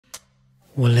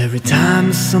Well, every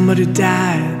time somebody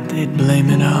died, they'd blame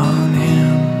it on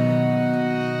him.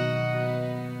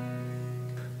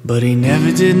 But he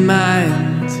never did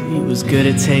mind, he was good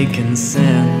at taking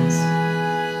sins.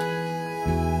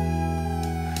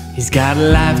 He's got a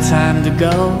lifetime to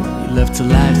go, he left a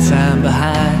lifetime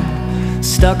behind.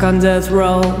 Stuck on death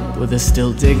row, where they're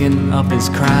still digging up his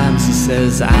crimes. He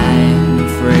says, I ain't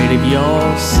afraid of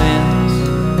your sins,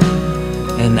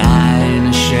 and I ain't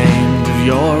ashamed of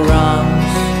your wrongs.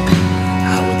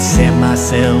 I would set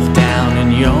myself down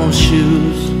in your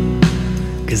shoes,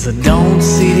 'cause I don't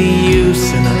see the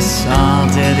use in us all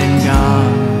dead and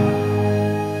gone.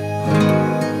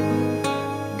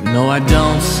 No, I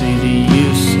don't see the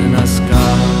use in us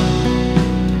gone.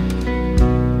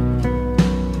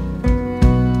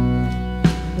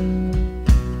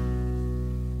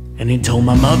 And he told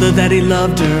my mother that he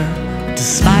loved her,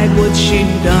 despite what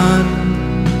she'd done.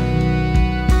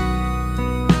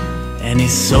 And he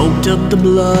soaked up the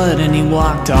blood and he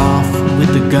walked off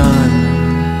with the gun.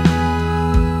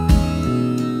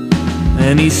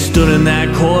 And he stood in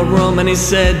that courtroom and he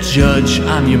said, Judge,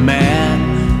 I'm your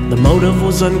man. The motive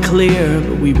was unclear,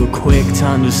 but we were quick to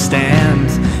understand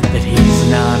that he's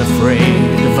not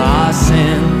afraid of our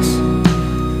sins,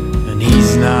 and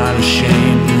he's not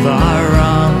ashamed of our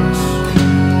wrongs.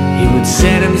 He would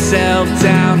set himself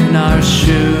down in our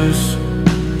shoes,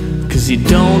 'cause he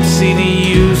don't see the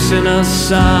use in us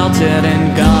all dead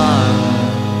and gone.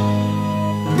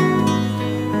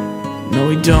 No,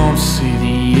 he don't see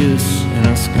the use in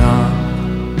us gone.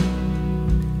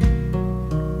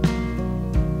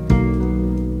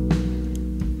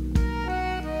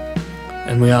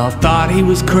 And we all thought he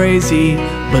was crazy,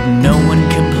 but no one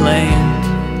complained.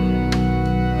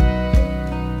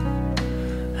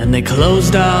 And they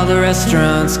closed all the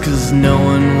restaurants 'cause no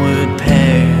one would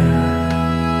pay.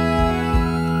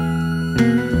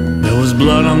 There was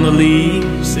blood on the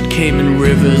leaves that came in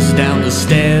rivers down the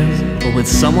stairs. But with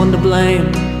someone to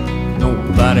blame,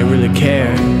 nobody really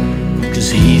cared, 'cause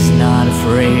he's not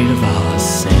afraid of our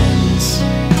sins,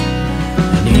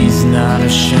 and he's not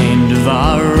ashamed of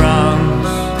our wrongs.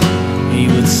 He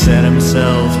would set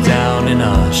himself down in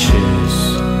our shoes,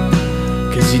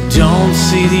 'cause he don't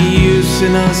see the use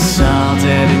in us all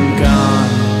dead and gone.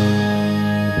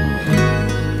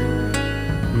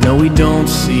 No, we don't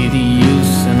see the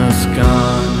use in us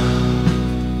gone.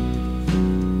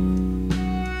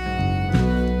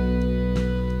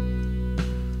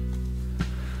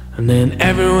 And then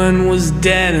everyone was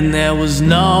dead and there was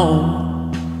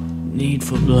no need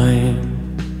for blame.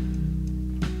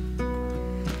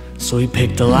 So he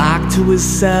picked a lock to his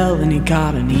cell and he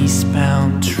got an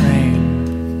eastbound train.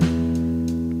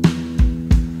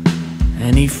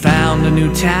 And he found a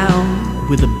new town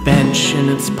with a bench in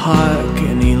its park,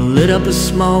 and he lit up a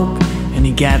smoke and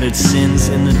he gathered sins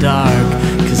in the dark,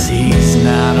 'cause he's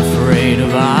not afraid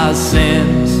of our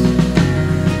sins,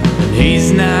 and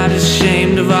he's not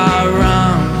ashamed of our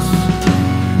wrongs.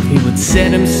 He would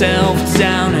set himself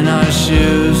down in our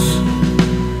shoes,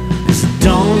 'cause he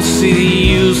don't see the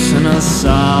use in us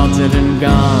all dead and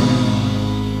gone.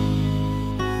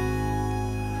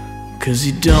 'Cause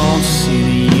he don't see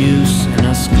the use in